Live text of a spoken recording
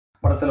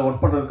படத்தில்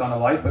ஒர்க் பண்ணுறதுக்கான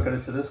வாய்ப்பு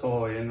கிடைச்சது. ஸோ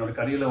என்னோட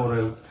கரியரில் ஒரு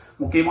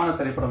முக்கியமான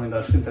திரைப்படம் இந்த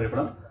அஸ்வின்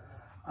திரைப்படம்.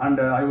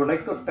 And I would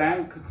like to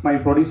thank my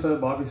producer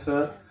Bobby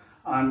sir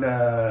and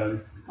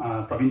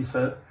Praveen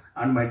sir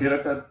and my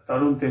director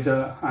Tarun Teja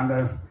and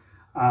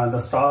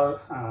the star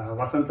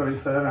Vasanth Ravi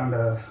sir and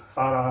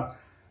Sarah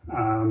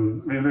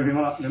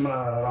Vimala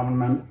Raman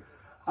ma'am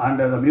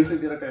and the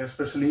music director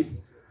especially.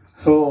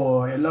 So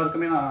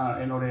எல்லாருக்குமே நான்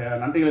என்னுடைய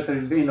நன்றிகளை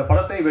தெரிவித்து இந்த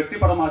படத்தை வெற்றி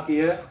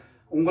படமாக்கிய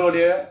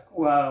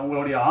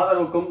உங்களுடைய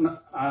ஆதரவுக்கும்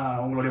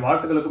உங்களுடைய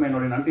வாழ்த்துக்களுக்கும்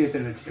என்னுடைய நன்றியை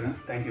தெரிவிச்சுக்கிறேன்.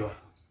 தேங்க்யூ.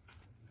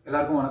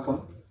 எல்லாருக்கும் வணக்கம்.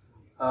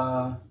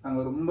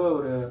 நாங்கள் ரொம்ப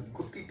ஒரு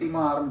குட்டி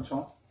டீமாக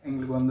ஆரம்பித்தோம்.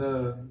 எங்களுக்கு வந்து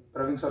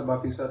Praveen sir,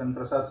 Bobby sir and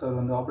Prasad sir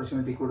வந்து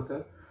ஆப்பர்ச்சுனிட்டி கொடுத்து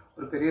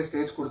ஒரு பெரிய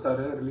ஸ்டேஜ்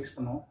கொடுத்தாரு, ரிலீஸ்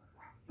பண்ணோம்.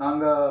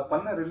 நாங்கள்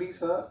பண்ண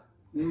ரிலீஸை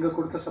நீங்கள்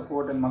கொடுத்த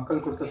சப்போர்ட் அண்ட்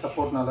மக்கள் கொடுத்த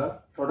சப்போர்ட்னால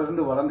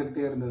தொடர்ந்து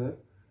வளர்ந்துக்கிட்டே இருந்தது.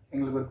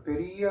 எங்களுக்கு ஒரு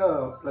பெரிய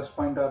ப்ளஸ்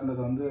பாயிண்ட்டாக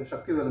இருந்தது வந்து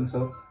சக்திவேலன்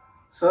சார்.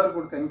 சார்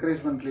கொடுத்த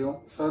என்கரேஜ்மெண்ட்லேயும்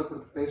சார்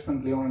கொடுத்த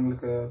பிளேஸ்மெண்ட்லேயும்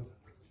எங்களுக்கு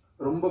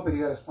ரொம்ப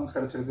பெரிய ரெஸ்பான்ஸ்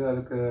கிடச்சிருக்கு.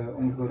 அதுக்கு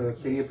உங்களுக்கு ஒரு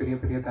பெரிய பெரிய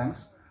பெரிய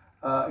தேங்க்ஸ்.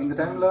 இந்த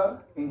டைமில்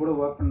என் கூட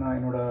ஒர்க் பண்ண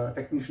என்னோட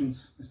technicians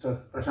mister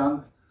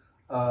Prashanth,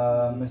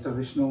 mister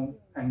Vishnu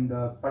and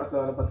படத்தில்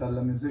வேலை பார்த்த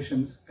எல்லா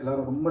மியூசிஷியன்ஸ்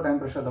எல்லோரும் ரொம்ப டைம்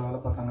ப்ரெஷரில்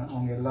வேலை பார்த்தாங்க.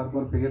 அவங்க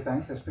எல்லாருக்கும் ஒரு பெரிய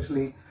thanks.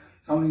 Especially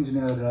sound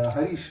engineer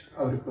Harish,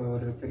 அவருக்கு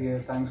ஒரு பெரிய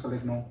தேங்க்ஸ்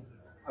சொல்லிக்கணும்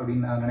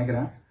அப்படின்னு நான்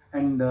நினைக்கிறேன்.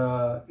 அண்ட்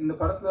இந்த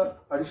படத்தில்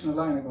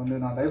அடிஷ்னலாக எனக்கு வந்து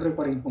நான் லைவ்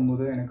ரெக்கார்டிங்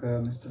போகும்போது எனக்கு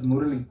மிஸ்டர்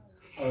முரளி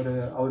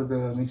அவருக்கு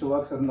மிச்ச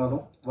ஒர்க்ஸ்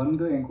இருந்தாலும்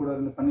வந்து என் கூட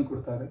இருந்து பண்ணி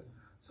கொடுத்தாரு.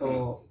 ஸோ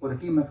ஒரு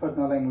டீம்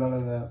எஃபர்ட்னால எங்களால்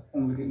அதை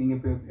உங்களுக்கு நீங்கள்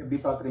இப்போ எப்படி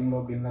பார்க்குறீங்களோ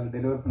அப்படின்னு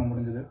டெலிவர் பண்ண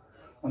முடிஞ்சது.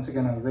 Once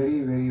again very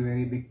very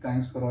very big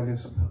thanks for all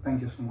your support.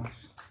 Thank you so much.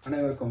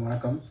 அனைவருக்கும்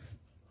வணக்கம்.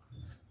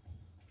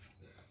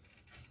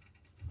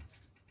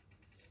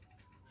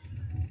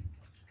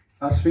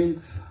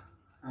 அஸ்வின்ஸ்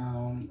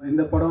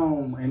இந்த படம்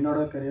என்னோட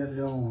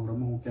கரியர்லேயும்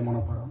ரொம்ப முக்கியமான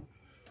படம்.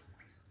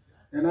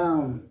 ஏன்னா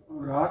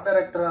ஒரு ஆர்ட்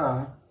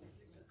டைரக்டராக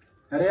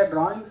நிறைய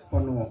ட்ராயிங்ஸ்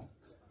பண்ணுவோம்.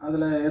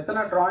 அதில்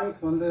எத்தனை ட்ராயிங்ஸ்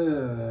வந்து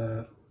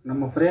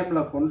நம்ம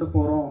ஃப்ரேமில் கொண்டு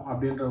போகிறோம்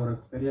அப்படின்ற ஒரு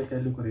பெரிய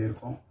கேள்விக்குறி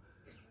இருக்கும்.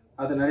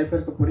 அது நிறைய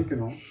பேருக்கு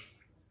பிடிக்கணும்.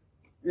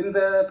 இந்த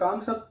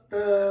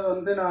கான்செப்டு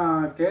வந்து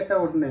நான் கேட்ட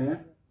உடனே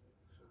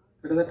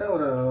கிட்டத்தட்ட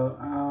ஒரு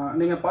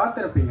நீங்கள்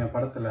பார்த்துருப்பீங்க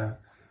படத்தில்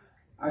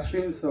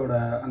அஸ்வின்ஸோட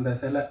அந்த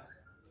சிலை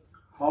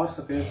ஹார்ஸ்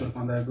ஃபேஸ்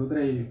இருக்கும், அந்த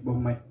குதிரை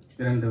பொம்மை,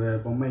 2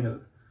 பொம்மைகள்.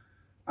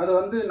 அது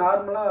வந்து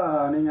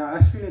நார்மலாக நீங்கள்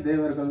அஸ்வினி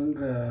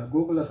தேவர்கள்ன்ற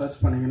கூகுளில்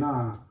சர்ச் பண்ணிங்கன்னா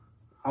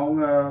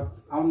அவங்க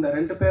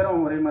 2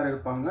 பேரும் ஒரே மாதிரி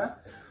இருப்பாங்க.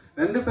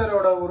 2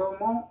 பேரோட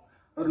உருவமும்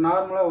ஒரு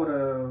நார்மலாக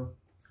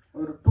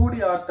ஒரு 2D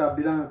ஆர்ட்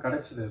அப்படி தான்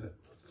கிடச்சிது அது.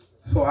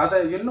 ஸோ அதை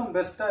இன்னும்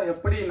பெஸ்ட்டாக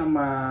எப்படி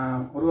நம்ம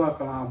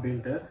உருவாக்கலாம்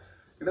அப்படின்ட்டு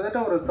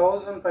கிட்டத்தட்ட ஒரு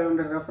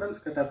 1500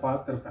 ரெஃபரன்ஸ் கிட்ட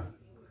பார்த்துருப்பேன்.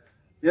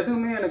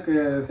 எதுவுமே எனக்கு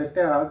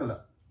செட்டே ஆகலை.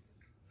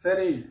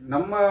 சரி,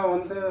 நம்ம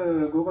வந்து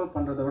கூகுள்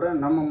பண்ணுறத விட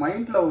நம்ம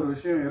மைண்டில் ஒரு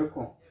விஷயம்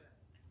இருக்கும்,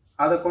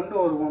 அதை கொண்டு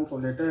வருவோம்னு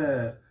சொல்லிட்டு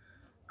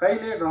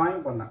கையிலே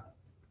ட்ராயிங் பண்ணேன்.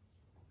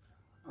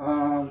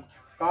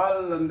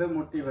 கால்லேருந்து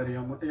முட்டி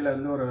வரையும்,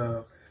 முட்டியிலேருந்து ஒரு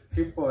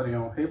ஹிப்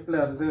வரையும்,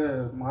 ஹிப்லேருந்து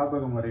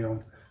மார்பகம் வரையும்,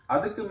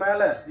 அதுக்கு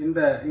மேலே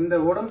இந்த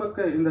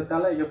உடம்புக்கு இந்த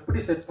தலை எப்படி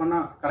செட்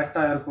பண்ணால்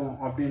கரெக்டாக இருக்கும்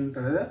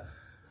அப்படின்றது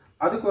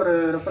அதுக்கு ஒரு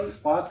ரெஃபரன்ஸ்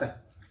பார்த்தேன்.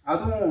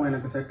 அதுவும்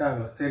எனக்கு செட்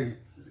ஆகலை. சரி,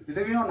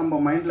 இதுவையும் நம்ம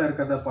மைண்டில்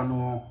இருக்கிறத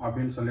பண்ணுவோம்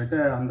அப்படின்னு சொல்லிட்டு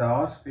அந்த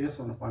ஆர்ட் ஸ்பேஸ்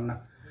ஒன்று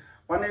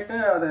பண்ணிவிட்டு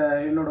அதை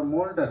என்னோடய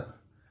மோல்டர்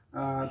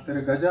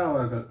திரு கஜா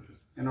அவர்கள்,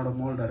 என்னோடய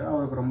மோல்டர்,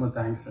 அவருக்கு ரொம்ப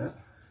தேங்க்ஸு.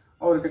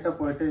 அவர்கிட்ட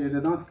போயிட்டு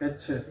இதுதான்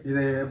ஸ்கெட்சு,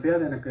 இதை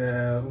எப்படியாவது எனக்கு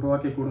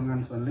உருவாக்கி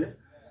கொடுங்கன்னு சொல்லி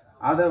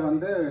அதை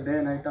வந்து டே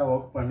நைட்டாக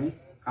ஒர்க் பண்ணி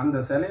அந்த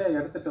சிலையை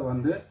எடுத்துகிட்டு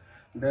வந்து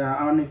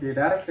அன்னைக்கு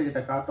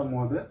டைரக்டர்கிட்ட காட்டும்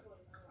போது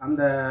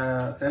அந்த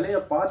சிலையை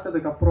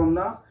பார்த்ததுக்கப்புறம்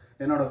தான்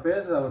என்னோடய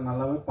ஃபேஸ் அவர்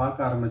நல்லாவே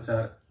பார்க்க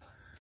ஆரம்பித்தார்.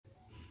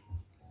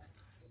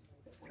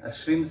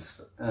 அஸ்வின்ஸ்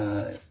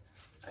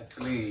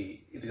ஆக்சுவலி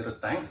இதுக்கு ஒரு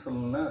தேங்க்ஸ்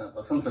சொல்லணும்னா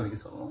வசந்த் ரவிக்கு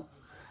சொல்லணும்.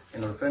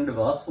 என்னோடய ஃப்ரெண்டு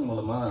வாசு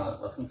மூலமாக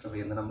வசந்த் ரவி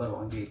இந்த நம்பர்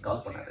வாங்கி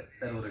கால் பண்ணார்.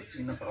 சார் ஒரு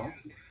சின்ன படம்,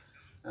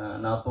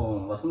 நான் அப்போ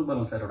வசந்த்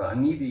பாலன் சாரோட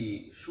அநீதி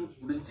ஷூட்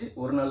முடிஞ்சு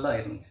ஒரு நாள் தான்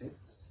ஆயிருந்துச்சு,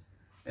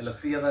 இல்லை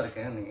ஃப்ரீயாக தான்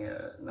இருக்கேன்,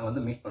 நான்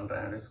வந்து மீட்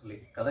பண்ணுறேன் அப்படின்னு சொல்லி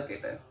கதை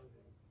கேட்டேன்.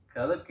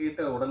 கதை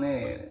கேட்ட உடனே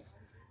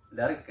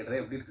டேரக்டர்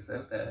கேட்டேன், எப்படி இருக்குது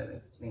சார்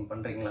நீங்கள்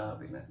பண்ணுறீங்களா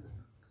அப்படின்னு.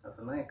 நான்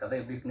சொன்னேன், கதை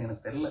எப்படி இருக்குன்னு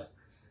எனக்கு தெரில,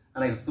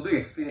 ஆனால் இது புது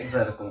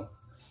எக்ஸ்பீரியன்ஸாக இருக்கும்,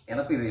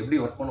 எனக்கும் இது எப்படி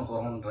ஒர்க் பண்ண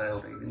போகிறோன்ற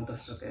ஒரு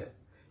இன்ட்ரெஸ்ட் இருக்குது,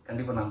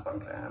 கண்டிப்பாக நான்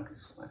பண்ணுறேன்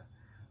அப்படின்னு சொன்னேன்.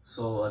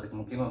 ஸோ அதுக்கு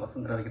முக்கியமாக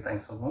வசந்த் ரவிக்கு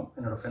தேங்க்ஸ் சொல்லணும்.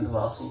 என்னோடய ஃப்ரெண்டு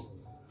வாசு,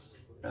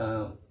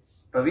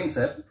 பிரவீன்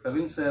சார்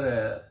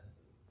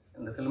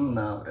இந்த ஃபிலிம்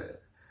நான் ஒரு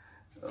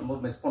ரொம்ப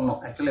மிஸ் பண்ணோம்.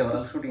 ஆக்சுவலி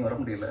அவரால் ஷூட்டிங் வர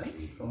முடியல,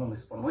 ரொம்ப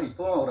மிஸ் பண்ணோம்.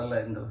 இப்போவும்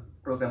அவரால் இந்த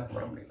ப்ரோக்ராமுக்கு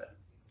வர முடியல,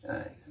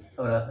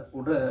 அவர்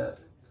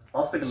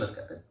ஹாஸ்பிட்டலில்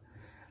இருக்கார்.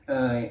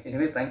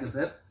 எனவே தேங்க்யூ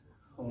சார்,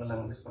 உங்களை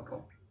நாங்கள் மிஸ்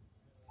பண்ணுறோம்.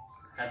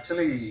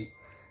 ஆக்சுவலி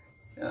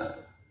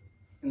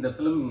இந்த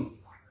ஃபிலிம்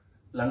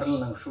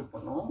லண்டனில் நாங்கள் ஷூட்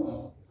பண்ணோம்.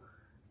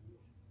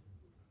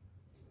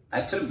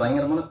 ஆக்சுவலி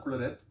பயங்கரமான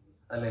குளிர்.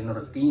 அதில்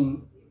என்னோடய டீம்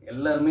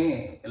எல்லாருமே,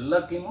 எல்லா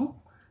டீமும்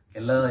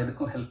எல்லா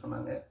இதுக்கும் ஹெல்ப்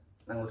பண்ணாங்க.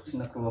 நாங்கள் ஒரு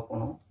சின்ன குரூவாக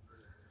போனோம்.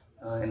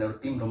 என்னோடய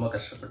டீம் ரொம்ப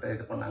கஷ்டப்பட்டு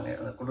இது பண்ணாங்க.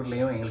 அந்த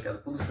குளிர்லேயும் எங்களுக்கு அது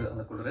புதுசு,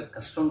 அந்த குளிர்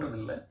கஷ்டன்றது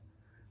இல்லை,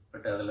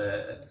 பட் அதில்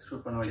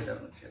ஷூட் பண்ண வேண்டியதாக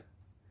இருந்துச்சு.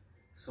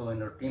 ஸோ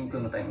என்னோடய டீமுக்கு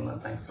இந்த டைம்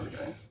நான் தேங்க்ஸ்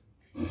சொல்லிக்கிறேன்.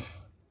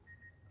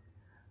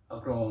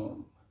 அப்புறம்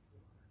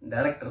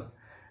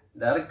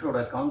டைரக்டரோட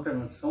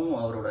கான்ஃபிடன்ஸும்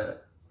அவரோட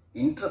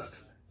இன்ட்ரெஸ்ட்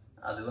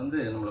அது வந்து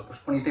நம்மளை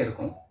புஷ் பண்ணிகிட்டே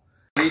இருக்கும்.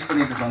 வெயிட்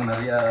பண்ணிட்டு இருப்பாங்க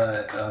நிறையா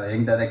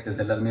யங்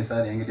டைரக்டர்ஸ் எல்லாருமே,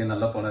 சார் எங்கிட்டே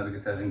நல்லா படம்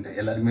இருக்குது சார்ன்ட்டு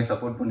எல்லாருமே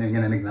சப்போர்ட்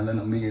பண்ணுவீங்கன்னு எனக்கு நல்ல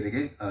நம்பிக்கை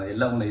இருக்குது.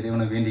 எல்லாம் உங்களை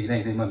இறைவனை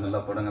வேண்டிக்கிறேன், இதே மாதிரி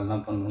நல்ல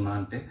படங்கள்லாம்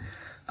பண்ணணும்னான்ட்டு.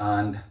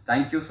 அண்ட்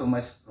தேங்க்யூ ஸோ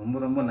மச், ரொம்ப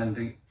ரொம்ப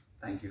நன்றி.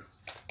 தேங்க்யூ.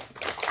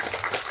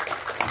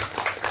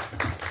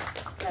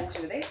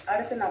 நன்றி.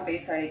 அடுத்து நாம்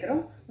பேச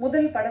அழைக்கிறோம்.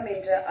 முதல் படம்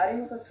என்ற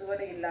அறிமுக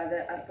சுவடு இல்லாத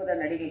அற்புத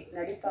நடிகை,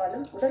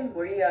 நடிப்பாலும் உடல்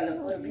மொழியாலும்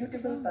ஒரு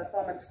பியூட்டிஃபுல்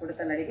பர்ஃபார்மன்ஸ்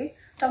கொடுத்த நடிகை.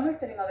 தமிழ்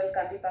சினிமாவில்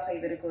கண்டிப்பாக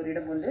இவருக்கு ஒரு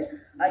இடம் உண்டு.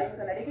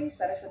 அறிமுக நடிகை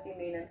சரஸ்வதி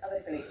மேனன்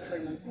அவர்களை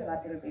உங்கள் முன் சில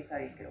வார்த்தைகள் பேச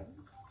அழைக்கிறோம்.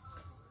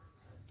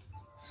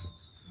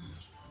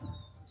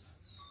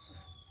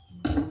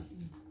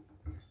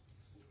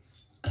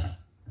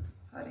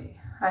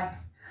 ஹாய்,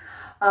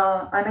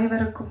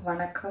 அனைவருக்கும்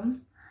வணக்கம்.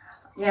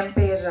 என்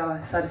பேர்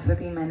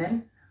சரஸ்வதி மேனன்.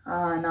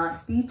 நான்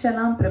ஸ்பீச்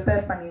எல்லாம்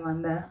ப்ரிப்பேர் பண்ணி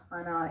வந்தேன்.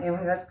 ஆனால்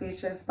இவங்க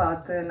ஸ்பீச்சஸ்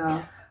பார்த்து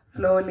நான்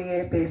ஃப்ளோலியே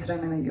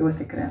பேசுகிறேன்னு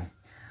யோசிக்கிறேன்.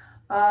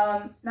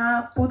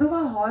 நான்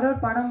பொதுவாக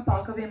ஹாரர் படம்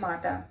பார்க்கவே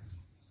மாட்டேன்.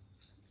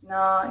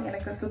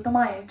 எனக்கு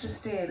சுத்தமாக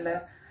இன்ட்ரெஸ்டே இல்லை.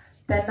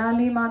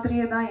 தென்னாலி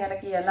மாதிரியே தான்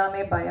எனக்கு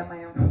எல்லாமே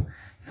பயமயம்.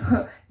 ஸோ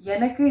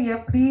எனக்கு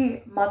எப்படி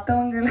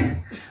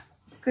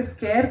மற்றவங்களுக்கு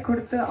ஸ்கேர்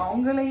கொடுத்து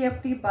அவங்கள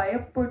எப்படி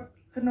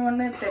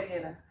பயப்படுத்தணும்னு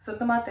தெரியல,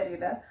 சுத்தமாக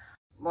தெரியல.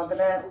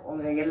 முதல்ல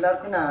உங்கள்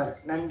எல்லாருக்கும் நான்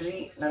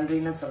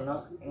நன்றின்னு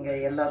சொல்லணும்.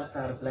 எங்கள் எல்லாரும்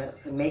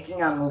சார்பில்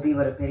மேக்கிங் ஆர் மூவி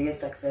ஒரு பெரிய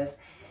சக்ஸஸ்.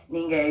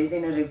 நீங்கள்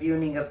எழுதின ரிவ்யூ,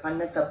 நீங்கள்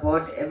பண்ண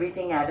சப்போர்ட், எவ்ரி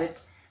திங் ஆடட்,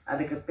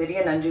 அதுக்கு பெரிய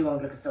நன்றி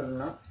உங்களுக்கு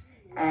சொல்லணும்.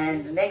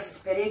 அண்ட் நெக்ஸ்ட்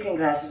பெரிய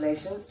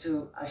congratulations to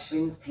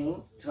Aswins team,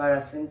 to our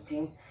Aswins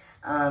team.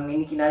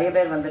 இன்னைக்கு நிறைய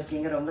பேர்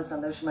வந்திருக்கீங்க, ரொம்ப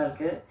சந்தோஷமாக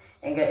இருக்குது.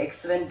 எங்கள்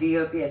எக்ஸலண்ட்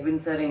டிஓபி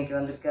எட்வின் சார் இன்னைக்கு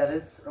வந்திருக்காரு,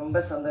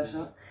 ரொம்ப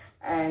சந்தோஷம்.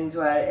 And to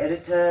our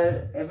editor,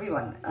 every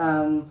one.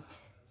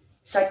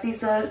 Sakthi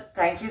sir,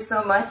 thank you so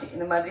much.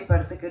 இந்த மாதிரி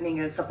படத்துக்கு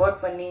நீங்கள் சப்போர்ட்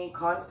பண்ணி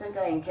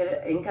கான்ஸ்டண்ட்டாக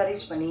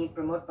என்கரேஜ் பண்ணி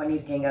ப்ரமோட்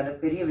பண்ணியிருக்கீங்க, அது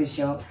பெரிய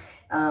விஷயம்.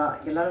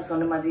 எல்லாரும்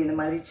சொன்ன மாதிரி இந்த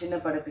மாதிரி சின்ன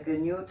படத்துக்கு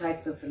நியூ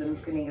டைப்ஸ் ஆஃப்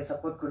ஃபிலிம்ஸ்க்கு நீங்கள்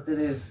சப்போர்ட்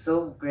கொடுத்தது is so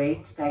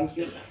great.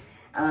 Thank you.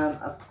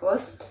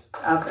 Of course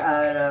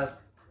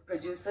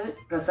producer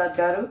Prasad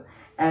car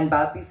and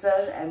Bobby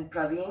sir and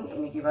Praveen,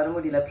 இன்னைக்கு வர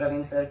முடியல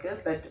பிரவீன் சாருக்கு,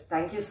 பட்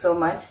தேங்க்யூ ஸோ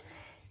மச்.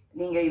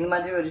 நீங்கள் இந்த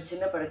மாதிரி ஒரு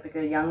சின்ன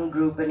படத்துக்கு யங்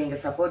குரூப்பை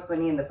நீங்கள் சப்போர்ட்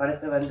பண்ணி இந்த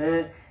படத்தை வந்து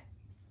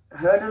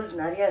ஹேர்டல்ஸ்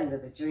நிறையா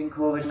இருந்தது ஜூரிங்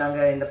கோவிட்.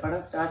 நாங்கள் இந்த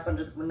படம் ஸ்டார்ட்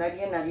பண்ணுறதுக்கு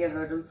முன்னாடியே நிறைய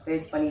ஹேர்டல்ஸ்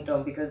ஃபேஸ்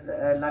பண்ணிட்டோம். பிகாஸ்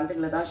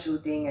லண்டனில் தான்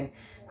shooting and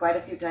quite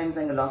a few times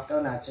அங்கே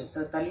லாக்டவுன் ஆச்சு.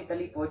 ஸோ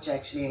தள்ளி போச்சு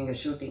ஆக்சுவலி எங்கள்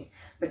ஷூட்டிங்.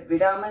 பட்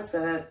விடாமல்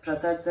sir,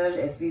 Prasad sir,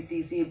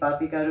 எஸ்விசிசி,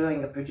 Bobby car,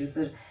 எங்கள்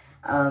ப்ரொடியூசர்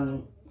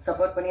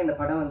சப்போர்ட் பண்ணி அந்த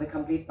படம் வந்து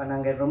கம்ப்ளீட்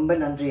பண்ணாங்க. ரொம்ப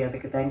நன்றி,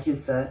 அதுக்கு தேங்க்யூ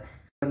சார்.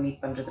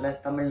 மீட் பண்ணுறதுல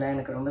தமிழில்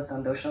எனக்கு ரொம்ப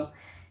சந்தோஷம்.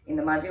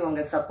 இந்த மாதிரி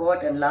உங்கள்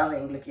சப்போர்ட் அண்ட் லவ்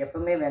எங்களுக்கு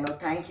எப்பவுமே வேணும்.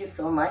 Thank you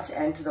so much.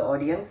 And to the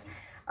audience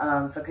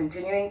for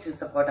continuing to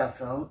support our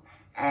film.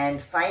 And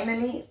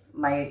finally,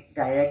 my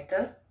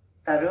director,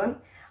 Tarun,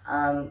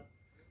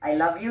 I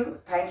love you.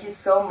 Thank you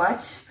so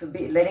much for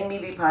letting me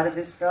be part of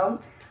this film.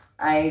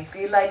 I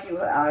feel like you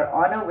are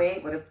on a way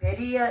with a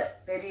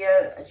periya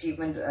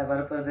achievement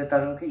varaporadhu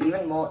Tarunku,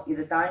 even more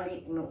idu taandi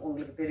innu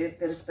ungalku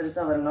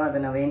perusa varanum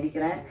adha na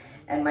vendikren.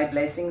 And my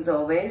blessings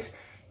always.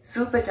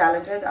 Super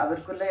talented.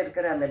 Avarkulla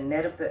irukra and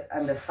nerp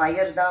and the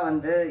fire da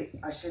vandu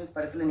Ashwin's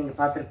படத்துல நீங்க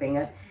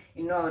பார்த்திருப்பீங்க,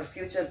 இன்னும் அவர்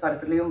future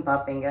படத்துலையும்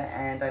பார்ப்பீங்க.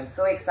 And I'm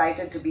so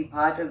excited to be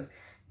part of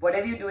what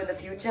ever you two in the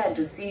future and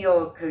to C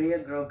your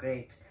career grow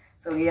great.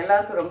 So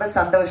எல்லாருக்கும் ரொம்ப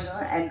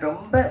சந்தோஷம் and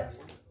ரொம்ப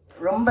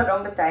ரொம்ப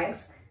ரொம்ப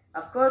thanks.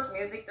 Of course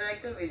music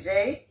director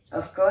Vijay,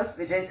 of course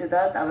Vijay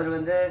Siddharth, அவர்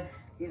வந்து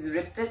he's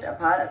ripped it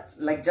apart,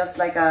 like just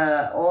like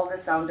all the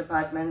sound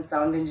departments,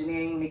 sound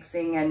engineering,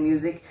 mixing and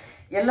music,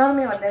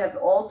 எல்லாருமே வந்து have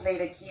all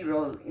played a key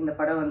role இந்த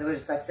படம் வந்து ஒரு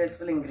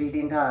சக்ஸஸ்ஃபுல்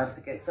இன்க்ரீடியண்ட்டாக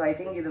ஆகிறதுக்கு. ஸோ ஐ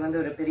திங்க் இது வந்து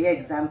ஒரு பெரிய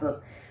எக்ஸாம்பிள்.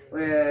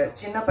 ஒரு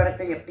சின்ன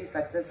படத்தை எப்படி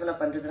சக்ஸஸ்ஃபுல்லாக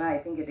பண்ணுறதுனா I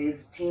think it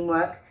is team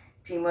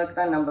work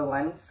தான் நம்பர்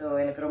 1. ஸோ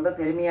எனக்கு ரொம்ப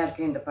பெருமையாக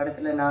இருக்குது இந்த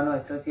படத்தில் நானும்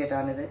அசோசியேட்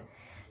ஆனது.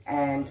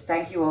 And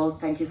thank you all,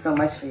 thank you so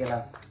much for your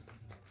love.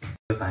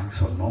 Thanks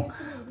சொல்லணும்.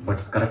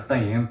 பட்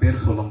கரெக்டாக என்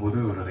பேர் சொல்லும்போது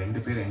ஒரு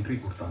 2 பேர் என்ட்ரி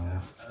கொடுத்தாங்க,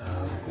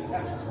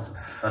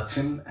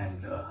 சச்சின்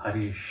அண்ட்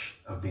ஹரீஷ்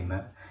அப்படின்னு.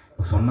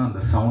 இப்போ சொன்ன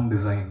அந்த சவுண்ட்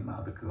டிசைன்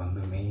அதுக்கு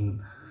வந்து மெயின்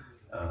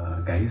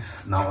கைஸ்.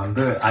 நான்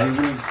வந்து I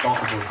will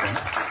talk about them.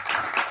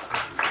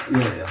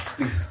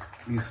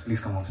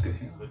 Please come on stage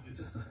here.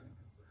 Just a second.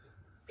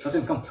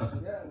 Sachin, come,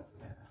 Sachin.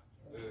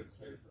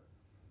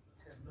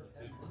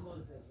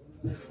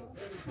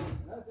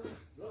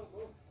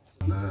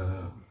 The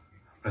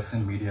press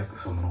and media க்கு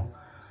சொல்லணும்.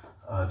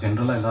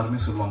 ஜென்ரலாக எல்லாருமே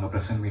சொல்லுவாங்க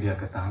ப்ரெஸ் அண்ட்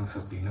மீடியாவுக்கு தேங்க்ஸ்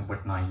அப்படின்னு.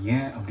 பட் நான்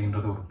ஏன்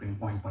அப்படின்றத ஒரு பின்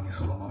பாயிண்ட் பண்ணி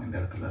சொல்லணும் இந்த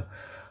இடத்துல.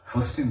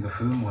 ஃபர்ஸ்ட் இந்த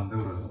ஃபிலிம் வந்து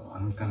ஒரு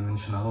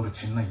அன்கன்வென்ஷனலாக ஒரு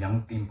சின்ன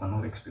யங் டீம் பண்ண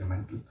ஒரு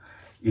எக்ஸ்பெரிமெண்டல்.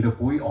 இதை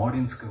போய்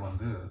ஆடியன்ஸ்க்கு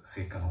வந்து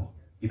சேர்க்கணும்.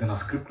 இதை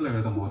நான் ஸ்கிரிப்டில்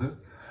எழுதும்போது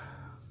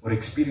ஒரு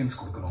எக்ஸ்பீரியன்ஸ்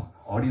கொடுக்கணும்,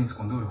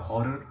 ஆடியன்ஸ்க்கு வந்து ஒரு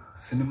ஹாரர்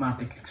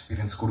சினிமேட்டிக்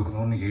எக்ஸ்பீரியன்ஸ்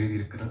கொடுக்கணும்னு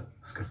எழுதியிருக்கிற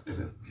ஸ்கிரிப்ட்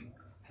இது.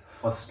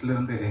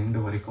 ஃபர்ஸ்ட்லேருந்து எண்டு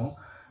வரைக்கும்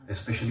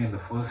எஸ்பெஷலி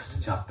இந்த ஃபர்ஸ்ட்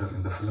சாப்டர்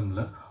இந்த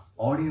ஃபிலிமில்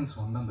ஆடியன்ஸ்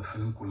வந்து அந்த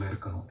ஃபிலிம்குள்ளே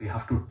இருக்கணும். They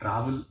have to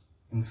travel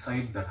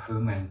inside that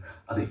film and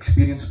அதை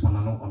எக்ஸ்பீரியன்ஸ்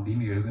பண்ணணும்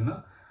அப்படின்னு எழுதுனா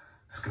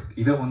ஸ்கிரிப்ட்.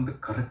 இதை வந்து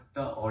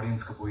கரெக்டாக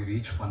ஆடியன்ஸ்க்கு போய்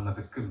ரீச்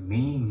பண்ணதுக்கு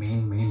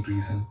main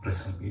reason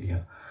present media.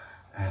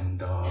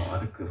 And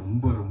அதுக்கு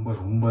ரொம்ப ரொம்ப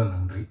ரொம்ப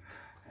நன்றி.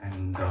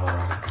 And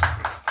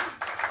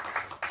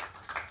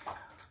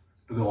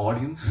to the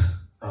audience,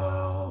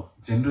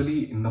 generally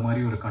இந்த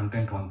மாதிரி ஒரு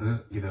கண்டென்ட் வந்து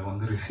இதை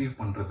வந்து ரிசீவ்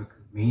பண்ணுறதுக்கு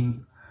மெயின்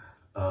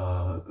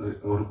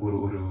ஒரு ஒரு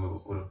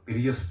ஒரு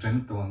பெரிய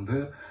ஸ்ட்ரென்த் வந்து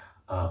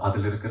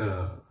அதில் இருக்கிற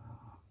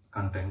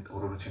கண்டென்ட்,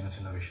 ஒரு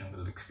சின்ன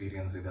விஷயங்கள்,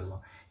 எக்ஸ்பீரியன்ஸ், இது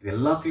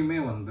எல்லாத்தையுமே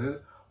வந்து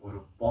ஒரு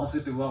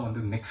பாசிட்டிவாக வந்து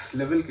நெக்ஸ்ட்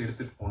லெவலுக்கு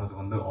எடுத்துகிட்டு போனது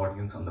வந்து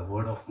ஆடியன்ஸ். அந்த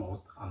வேர்ட்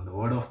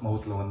ஆஃப்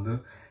மவுத்தில் வந்து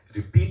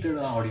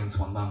ரிப்பீட்டடாக ஆடியன்ஸ்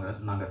வந்தாங்க.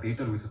 நாங்கள்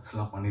தியேட்டர்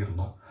விசிட்ஸ்லாம்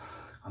பண்ணியிருந்தோம்.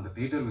 அந்த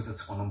தியேட்டர்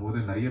விசிட்ஸ் பண்ணும்போது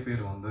நிறைய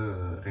பேர் வந்து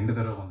 2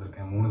 தடவை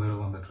வந்திருக்கேன், 3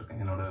 தடவை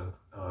வந்துட்டுருக்கேன். என்னோட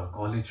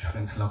காலேஜ்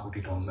ஃப்ரெண்ட்ஸ்லாம்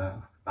கூட்டிகிட்டு வந்தேன்,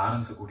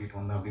 பேரண்ட்ஸை கூட்டிகிட்டு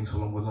வந்தேன் அப்படின்னு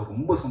சொல்லும்போதுலாம்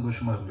ரொம்ப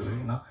சந்தோஷமாக இருந்தது.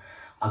 ஏன்னா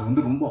அது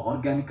வந்து ரொம்ப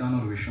ஆர்கானிக்கான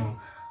ஒரு விஷயம்.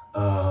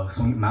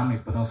 மேம்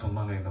இப்போ தான்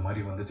சொன்னாங்க இந்த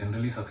மாதிரி வந்து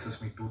ஜென்ரலி சக்ஸஸ்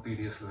மீட் 2-3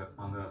 டேஸில்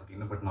வைப்பாங்க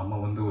அப்படின்னு. பட் நம்ம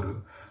வந்து ஒரு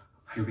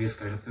ஃபியூ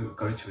டேஸ்க்கு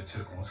கழிச்சு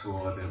வச்சுருக்கோம். ஸோ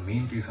அது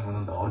மெயின் ரீசன்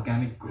வந்து அந்த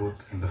ஆர்கானிக்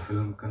க்ரோத் இந்த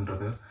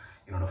ஃபிலிம்க்குன்றது.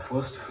 என்னோட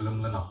ஃபர்ஸ்ட்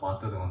ஃபிலிமில் நான்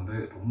பார்த்தது வந்து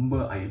ரொம்ப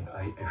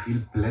ஐ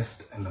ஃபீல்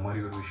பிளெஸ்ட். இந்த மாதிரி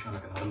ஒரு விஷயம்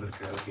எனக்கு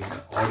நடந்திருக்கு அப்படின்னு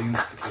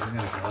ஆடியன்ஸ்க்கு தெரிஞ்சு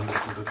எனக்கு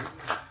நடந்திருக்குன்றது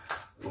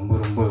ரொம்ப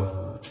ரொம்ப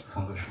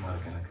சந்தோஷமாக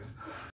இருக்குது எனக்கு.